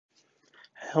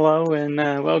Hello and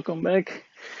welcome back.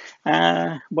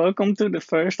 Welcome to the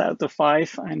first out of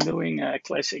five. I'm doing a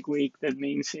classic week. That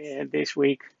means this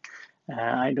week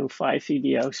I do five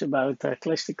videos about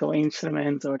classical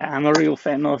instrument. Or I'm a real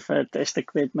fan of test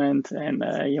equipment, and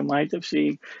you might have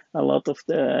seen a lot of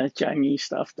the Chinese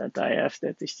stuff that I have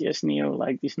that is just new,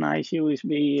 like these nice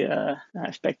USB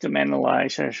spectrum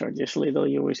analyzers or just little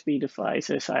USB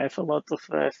devices. I have a lot of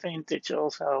vintage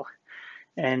also.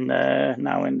 And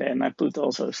now and then I put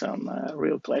also some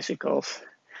real classicals.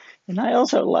 And I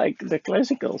also like the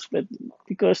classicals, but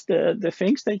because the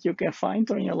things that you can find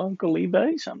on your local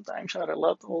eBay sometimes are a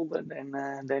lot older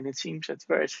than it seems at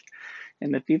first,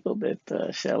 and the people that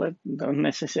sell it don't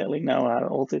necessarily know how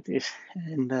old it is.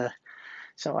 And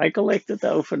so I collected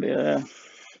over the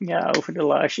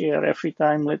last year every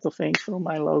time little things from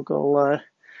my local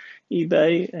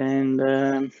eBay,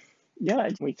 and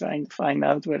we're trying to find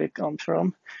out where it comes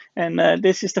from. And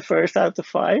this is the first out of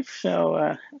five,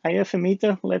 so I have a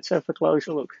meter. Let's have a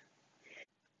closer look.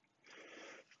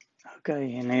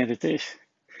 Okay, and here it is.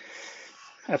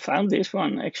 I found this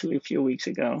one actually a few weeks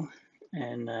ago,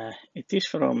 and it is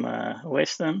from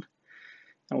Weston.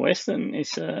 Now, Weston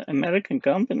is an American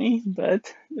company,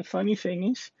 but the funny thing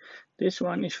is, this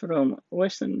one is from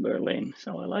Western Berlin.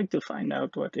 So I like to find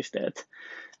out what is that.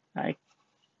 I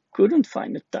couldn't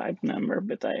find a type number,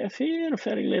 but I have here a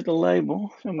very little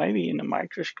label. So maybe in the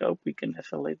microscope we can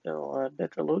have a little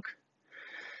better look.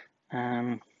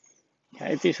 Um, yeah,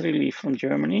 it is really from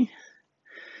Germany.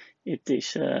 It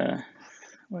is,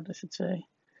 what does it say?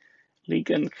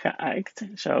 Liegend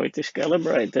geëikt. So it is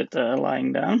calibrated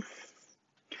lying down.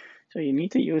 So you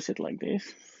need to use it like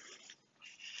this.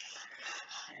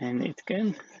 And it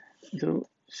can do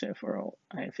several.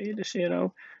 I have here the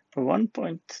 0,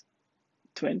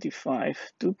 1.25,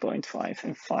 2.5,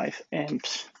 and 5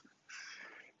 amps.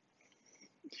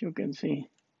 As you can see.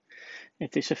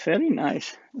 It is a very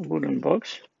nice wooden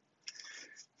box,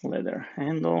 leather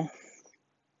handle.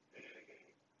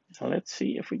 So let's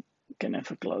see if we can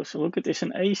have a closer look. It is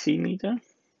an AC meter.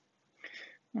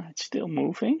 It's still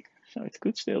moving, so it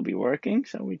could still be working,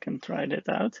 so we can try that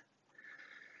out.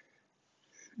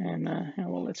 And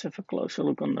well, let's have a closer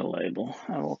look on the label.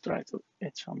 I will try to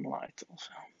add some light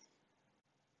also.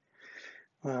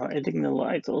 Well, adding the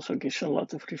light also gives a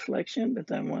lot of reflection,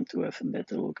 but I want to have a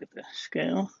better look at the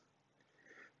scale.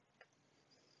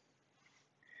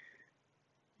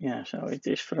 Yeah, so it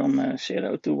is from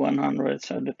 0 to 100,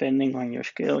 so depending on your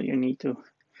scale, you need to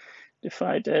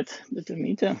divide that with the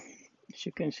meter, as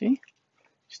you can see,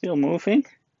 still moving.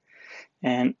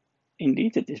 And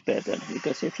indeed, it is better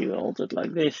because if you hold it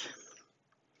like this,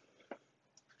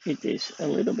 it is a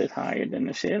little bit higher than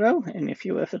a 0. And if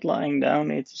you have it lying down,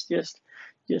 it's just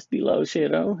below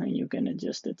 0, and you can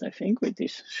adjust it, I think, with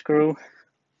this screw.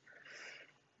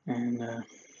 And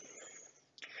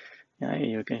yeah,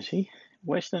 you can see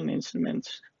Western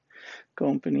Instruments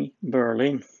Company,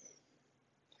 Berlin.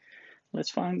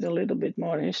 Let's find a little bit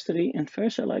more history. And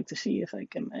first I like to see if I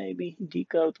can maybe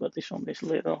decode what is on this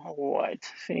little white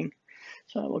thing.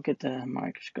 So I look at the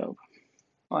microscope.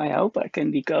 I hope I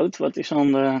can decode what is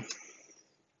on the...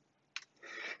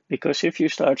 Because if you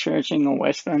start searching on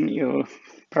Western, you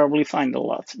probably find a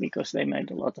lot because they made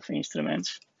a lot of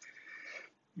instruments.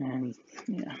 And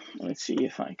yeah, let's see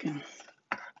if I can...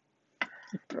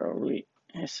 It probably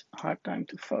has a hard time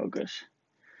to focus.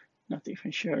 Not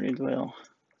even sure it will.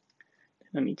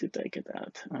 I need to take it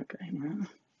out. Okay, now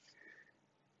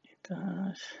it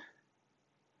does.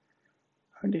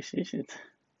 Oh, this is it.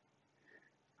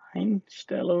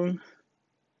 Einstellung.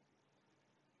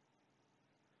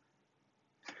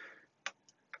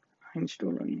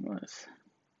 Einstellung was.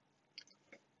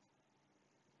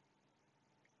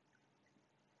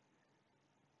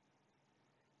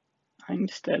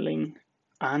 Einstelling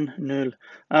aan 0.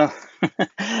 Oh,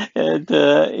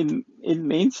 it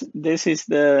means this is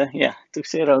the, to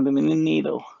 0 the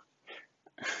needle.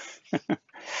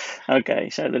 Okay,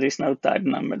 so there is no type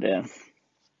number there.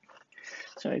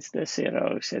 So it's the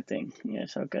 0 setting.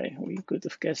 Yes, okay, we could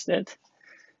have guessed that.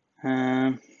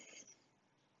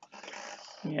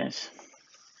 Yes,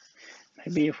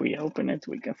 maybe if we open it,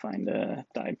 we can find the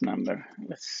type number.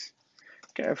 Let's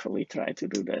carefully try to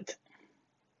do that.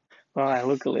 Well, I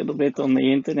look a little bit on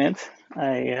the internet.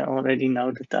 I already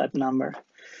know the type number.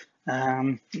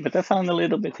 But I found a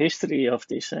little bit history of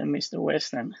this Mr.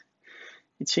 Weston.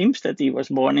 It seems that he was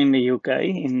born in the UK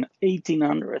in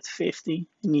 1850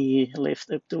 and he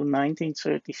lived up to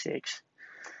 1936.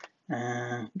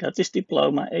 Got his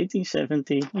diploma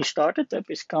 1870. He started up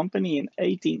his company in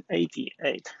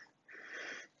 1888.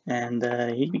 And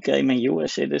he became a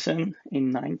US citizen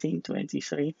in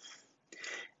 1923.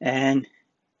 And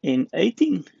in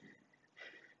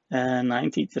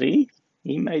 1893,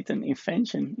 he made an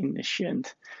invention in the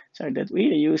shunt, so that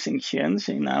we are using shunts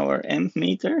in our amp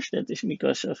meters. That is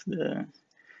because of the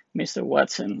Mr.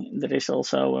 Watson. There is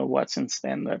also a Watson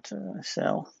standard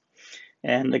cell.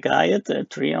 And the guy had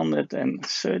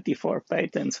 334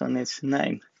 patents on his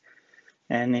name.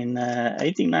 And in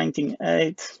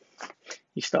 1898,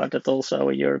 he started also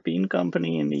a European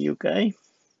company in the UK.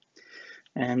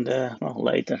 And well,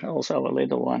 later also a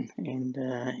little one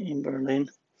in Berlin.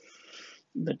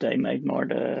 But they made more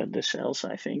the cells,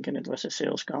 I think, and it was a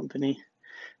sales company.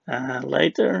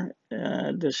 Later,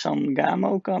 the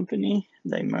Sangamo company,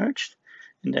 they merged,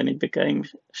 and then it became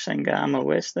Sangamo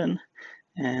Weston.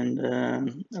 And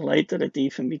later it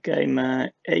even became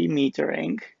A-Meter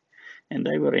Inc. And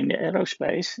they were in the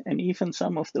aerospace, and even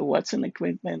some of the Watson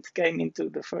equipment came into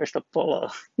the first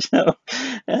Apollo. So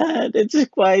it's a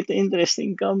quite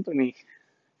interesting company.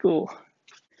 Cool.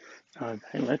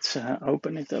 Okay, let's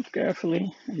open it up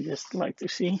carefully. I just like to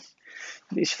see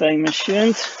this famous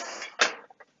shunt.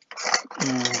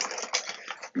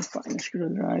 Find a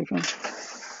screwdriver.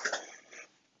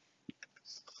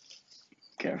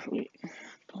 Carefully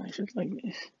place it like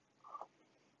this.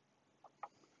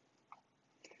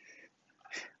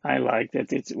 I like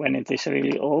that it's when it is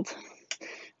really old.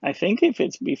 I think if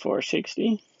it's before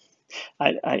 60,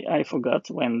 I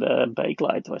forgot when the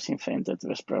bakelite was invented. It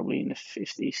was probably in the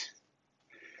 50s.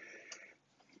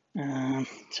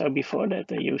 So before that,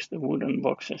 they used the wooden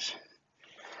boxes.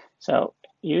 So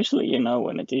usually,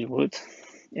 when it is wood,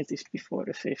 it is before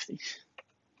the 50s.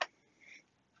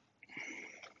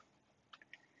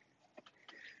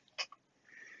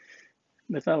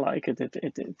 But I like it.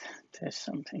 It has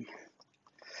something.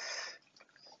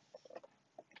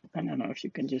 I don't know if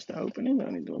you can just open it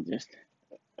or it will just.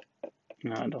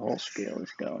 No, the whole scale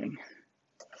is going.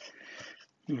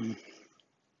 And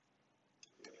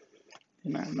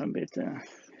I'm a bit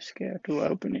scared to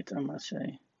open it, I must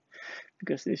say,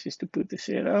 because this is to put the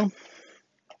zero.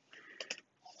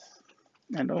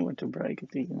 I don't want to break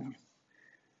it either.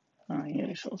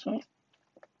 Here is also.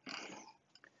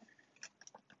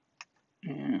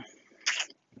 Yeah.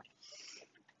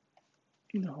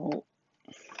 The whole.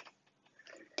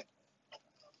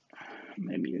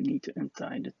 Maybe you need to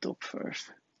untie the top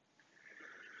first.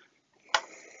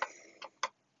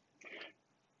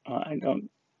 I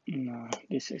don't. No,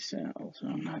 this is also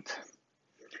not.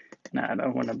 No, I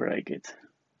don't want to break it.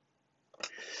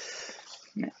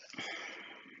 No.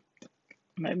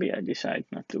 Maybe I decide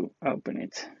not to open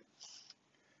it.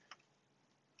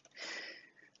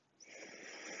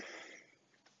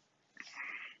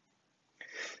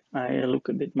 I look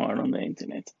a bit more on the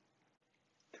internet.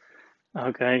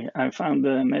 Okay, I found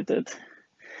the method.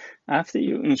 After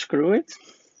you unscrew it,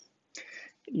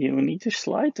 you need to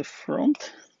slide the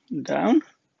front down.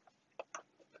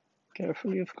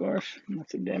 Carefully, of course, not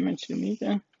to damage the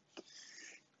meter.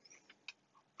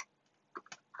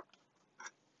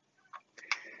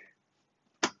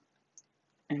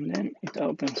 And then it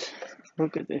opens.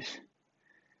 Look at this.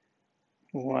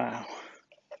 Wow.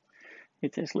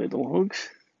 It has little hooks.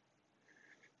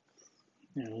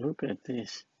 And look at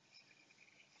this.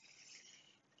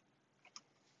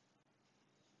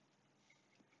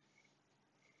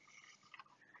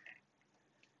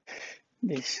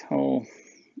 This whole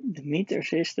the meter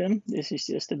system, this is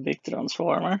just a big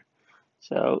transformer.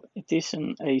 So it is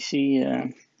an AC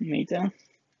meter.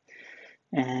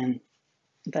 And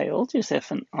they all just have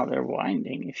another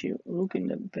winding. If you look in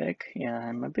the back,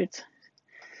 yeah,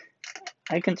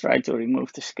 I can try to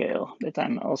remove the scale, but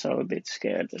I'm also a bit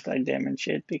scared that I damage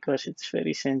it because it's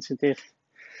very sensitive.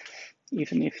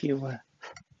 Even if you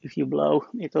blow,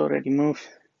 it already moves.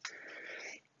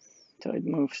 So it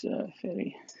moves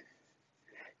very,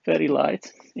 very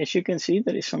light. As you can see,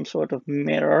 there is some sort of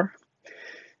mirror,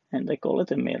 and they call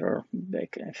it a mirror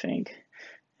back, I think.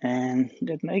 And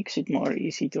that makes it more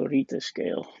easy to read the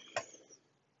scale.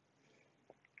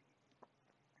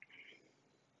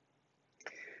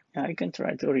 I can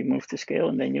try to remove the scale,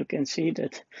 and then you can see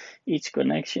that each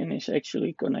connection is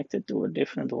actually connected to a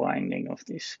different winding of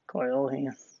this coil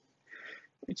here,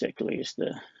 which actually is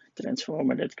the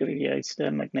transformer that creates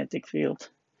the magnetic field.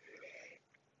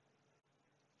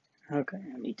 Okay,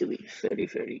 I need to be very,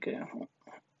 very careful.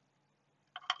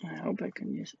 I hope I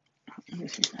can just.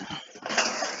 This is now.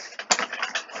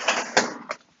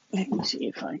 Let me see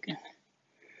if I can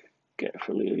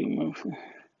carefully remove the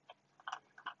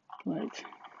plate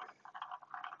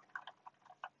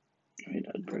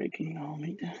without breaking the whole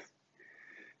meter.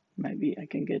 Maybe I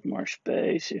can get more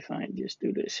space if I just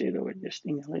do the zero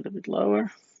adjusting a little bit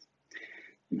lower.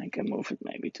 And I can move it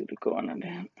maybe to the corner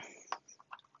then.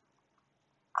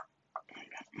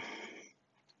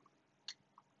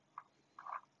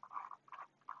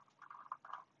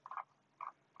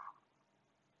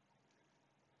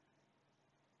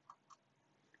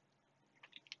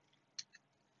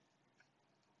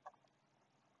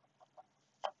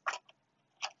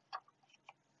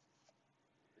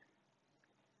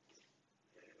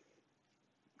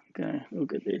 Okay,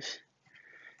 look at this.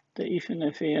 They even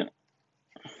have here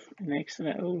an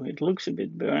extra. Oh, it looks a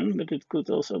bit burned, but it could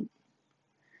also.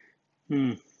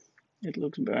 It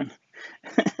looks burned.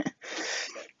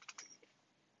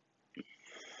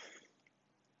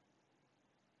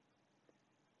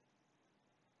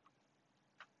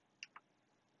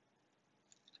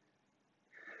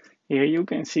 Here you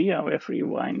can see how every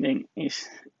winding is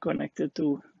connected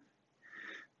to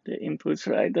the inputs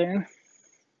right there.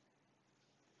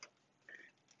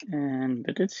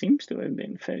 But it seems to have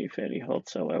been very, very hot,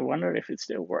 so I wonder if it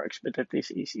still works, but that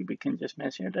is easy, we can just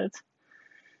measure that.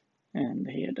 And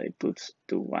here they put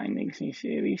 2 windings in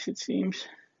series, it seems.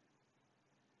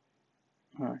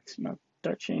 Oh, it's not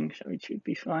touching, so it should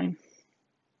be fine.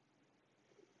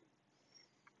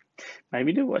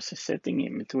 Maybe there was a setting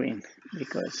in between,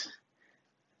 because...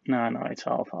 No, it's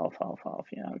half,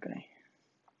 yeah, okay.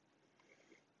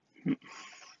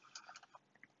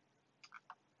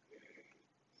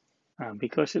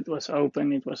 Because it was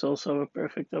open, it was also a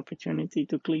perfect opportunity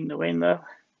to clean the window.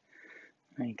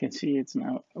 And you can see it's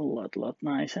now a lot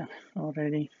nicer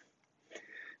already.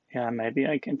 Yeah, maybe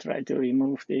I can try to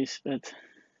remove this, but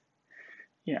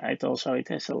yeah, it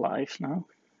has a life now.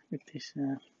 It is,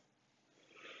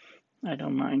 I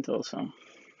don't mind also.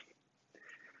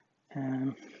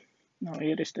 Now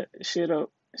here is the 0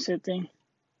 setting.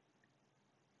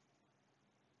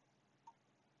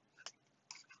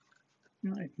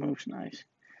 No, it moves nice.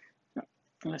 No,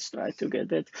 let's try to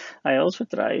get it. I also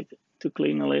tried to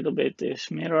clean a little bit this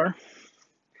mirror,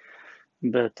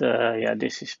 but yeah,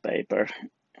 this is paper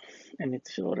and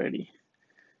it's already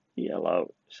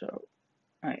yellow, so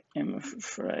I am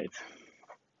afraid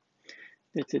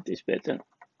that it is better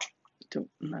to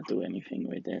not do anything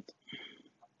with it.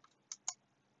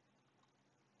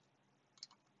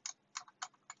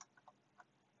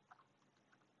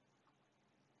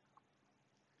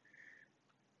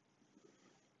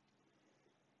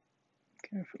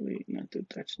 Carefully not to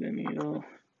touch the needle.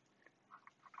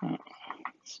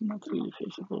 It's not really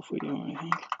visible for you, I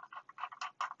think.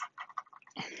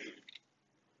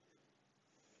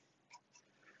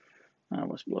 I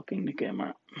was blocking the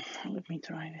camera. Let me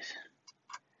try this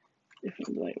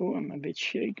different way. Oh, I'm a bit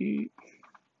shaky.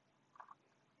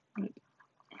 Let's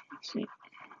see.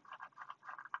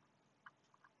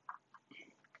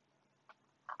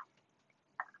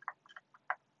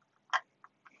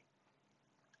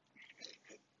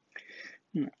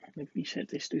 No, let me set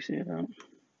this to 0.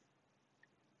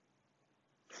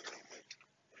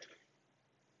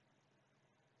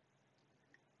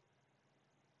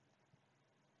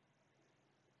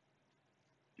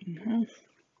 No.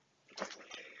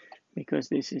 Because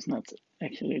this is not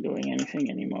actually doing anything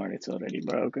anymore, it's already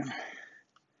broken.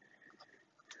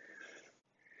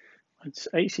 It's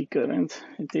AC current,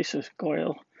 it is a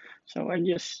coil, so I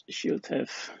just should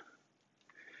have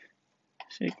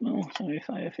signal. So if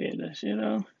I have here the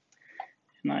 0,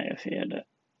 and I have here the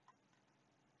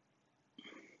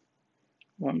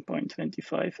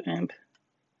 1.25 amp,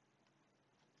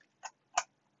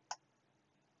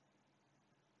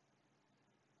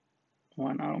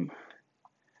 one ohm,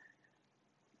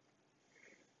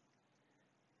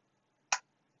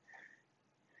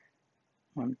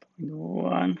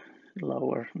 (1.1)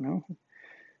 lower, no,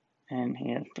 and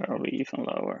here probably even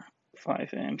lower,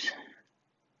 5 amps.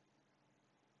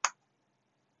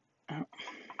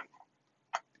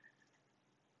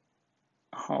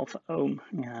 Half ohm,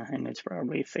 yeah, and it's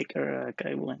probably thicker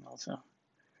cabling also.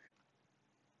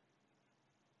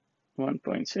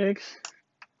 1.6.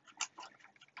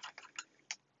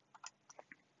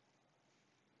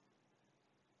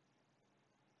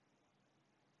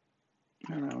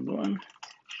 Around 1.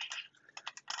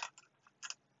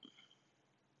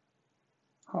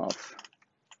 Half.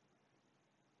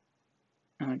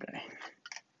 Okay.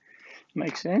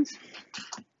 Makes sense.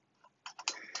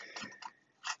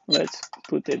 Let's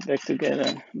put it back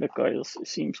together. The coils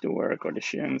seems to work, or the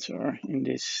shunts, or in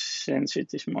this sense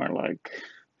it is more like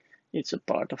it's a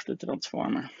part of the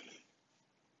transformer.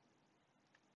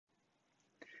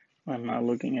 Well, now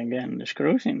looking again, the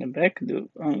screws in the back do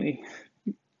only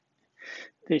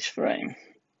this frame,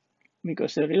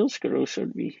 because the real screw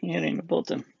should be here in the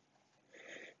bottom.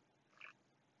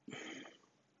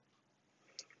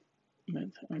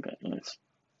 But okay, let's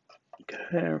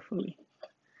Carefully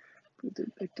put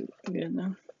it back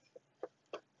together.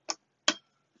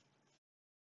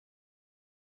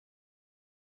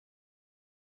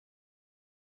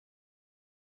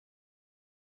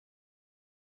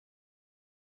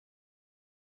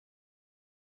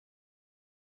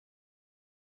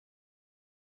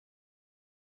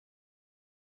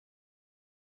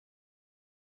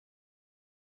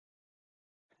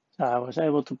 So I was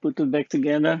able to put it back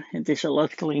together. It is a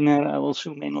lot cleaner. I will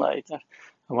zoom in later.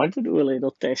 I want to do a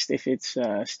little test if it's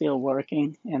still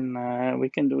working, and we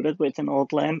can do that with an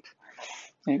old lamp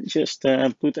and just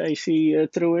put AC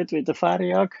through it with the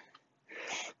Variac.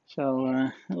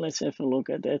 So let's have a look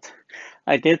at that.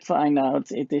 I did find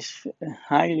out it is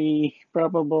highly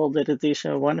probable that it is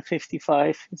a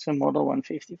 155. It's a Model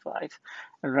 155,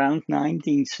 around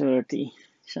 1930.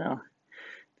 So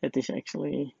that is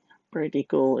actually pretty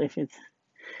cool. If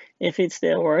it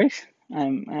still works,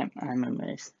 I'm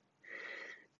amazed.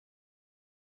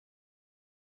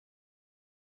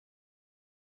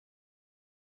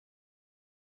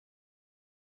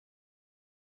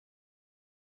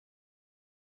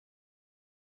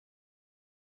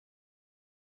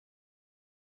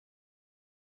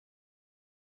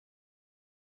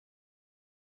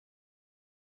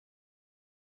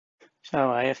 So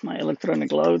I have my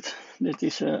electronic load. That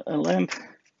is a lamp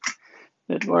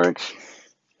that works.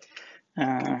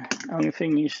 Only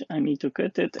thing is I need to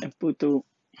cut it and put two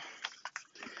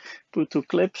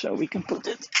clips so we can put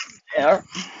it there.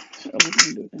 So we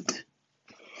can do that.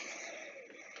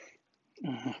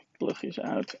 Plug is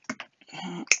out.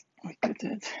 We put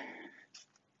that.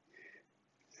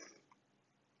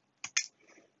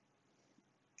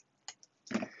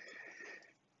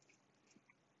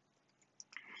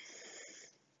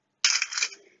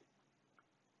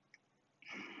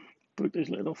 Put these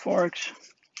little forks.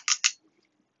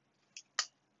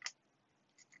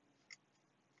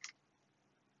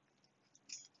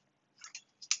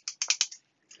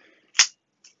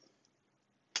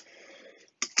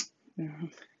 Another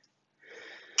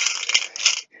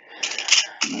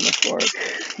fork.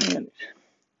 And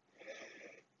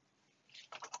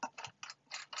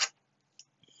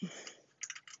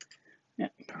yeah,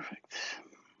 perfect.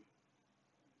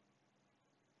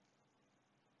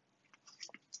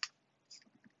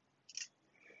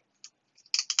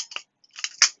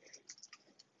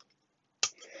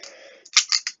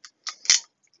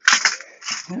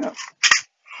 Yeah.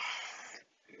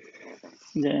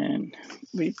 Then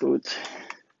we put.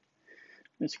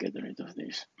 Let's get rid of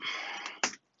this.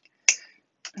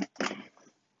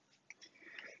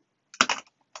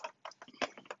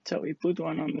 So we put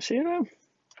one on the 0,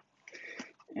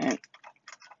 and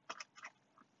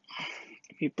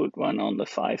we put one on the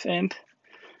 5 amp.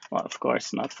 Well, of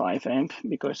course, not 5 amp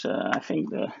because I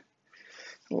think the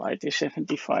light is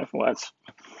 75 watts.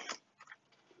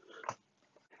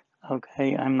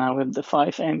 Okay, I'm now at the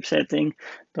 5 amp setting.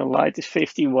 The light is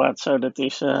 50 watts, so that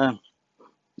is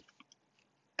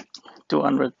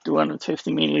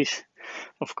 250 millis.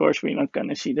 Of course, we're not going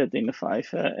to see that in the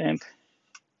 5 amp.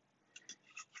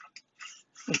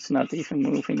 It's not even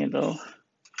moving at all.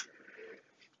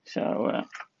 So,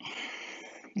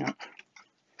 yeah.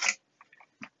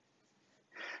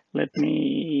 Let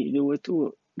me do it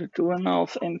to the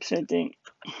 2.5 amp setting.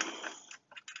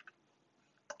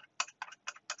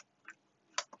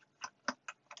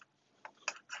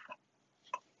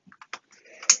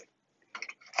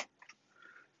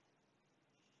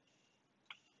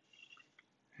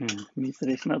 Meter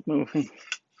is not moving.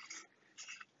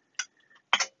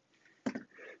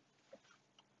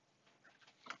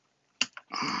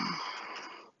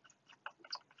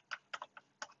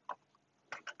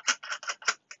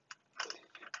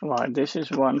 Well, this is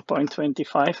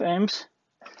 1.25 amps.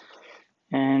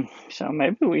 And so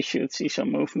maybe we should see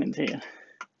some movement here.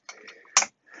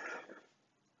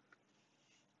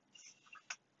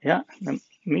 Yeah, the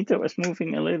meter was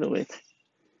moving a little bit.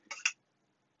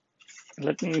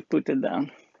 Let me put it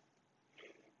down.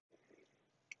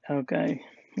 Okay,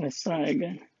 let's try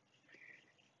again.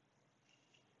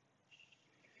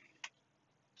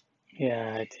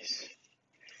 Yeah, it is.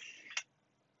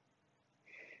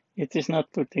 It is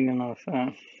not putting enough.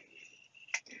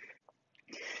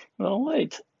 Well,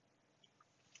 wait.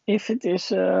 If it is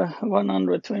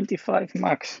 125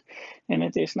 max and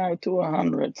it is now to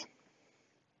 100,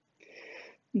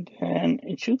 then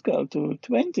it should go to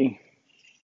 20.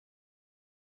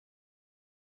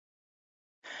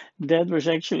 That was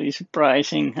actually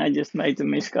surprising. I just made a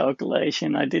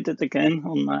miscalculation. I did it again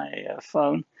on my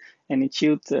phone, and it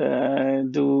should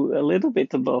do a little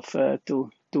bit above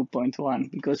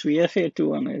 2.1 because we have here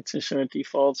 230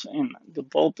 volts and the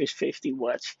bulb is 50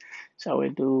 watts, so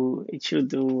it should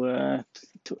do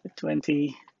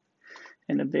 20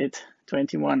 and a bit,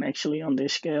 21 actually on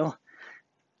this scale.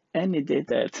 And it did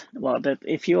that. Well, that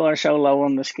if you are so low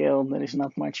on the scale, there is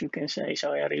not much you can say.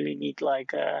 So I really need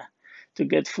like to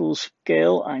get full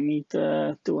scale, I need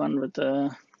 200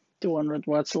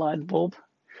 watts light bulb.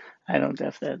 I don't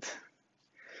have that.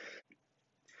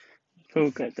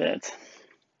 Look at that.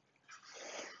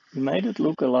 You made it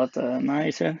look a lot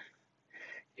nicer.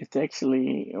 It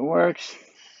actually works.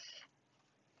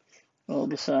 All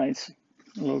the sides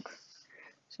look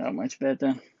so much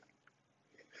better.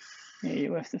 Here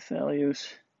you have the values.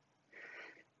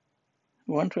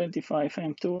 125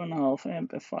 amp, 2.5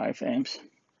 amp, and 5 amps.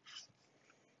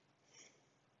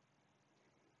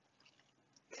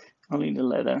 Only the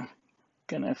latter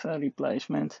can have a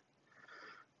replacement,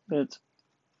 but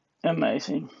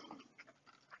amazing.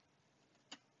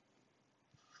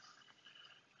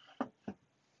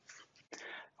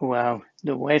 Wow,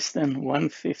 the Weston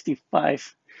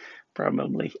 155,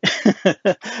 probably,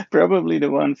 probably the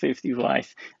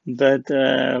 155. But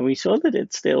we saw that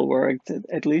it still worked.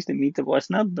 At least the meter was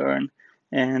not burned,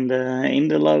 and in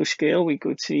the low scale we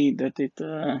could see that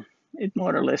it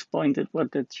more or less pointed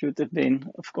what it should have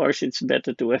been. Of course, it's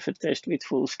better to have a test with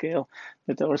full scale,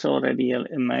 but I was already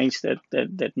amazed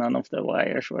that none of the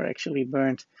wires were actually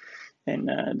burned, and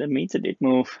the meter did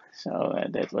move. So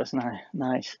that was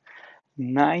nice.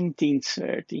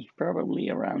 1930, probably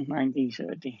around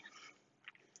 1930.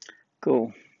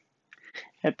 Cool.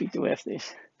 Happy to have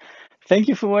this. Thank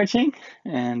you for watching,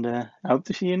 and hope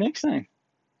to see you next time.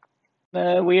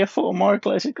 We have 4 more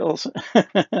classicals.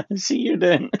 See you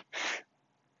then.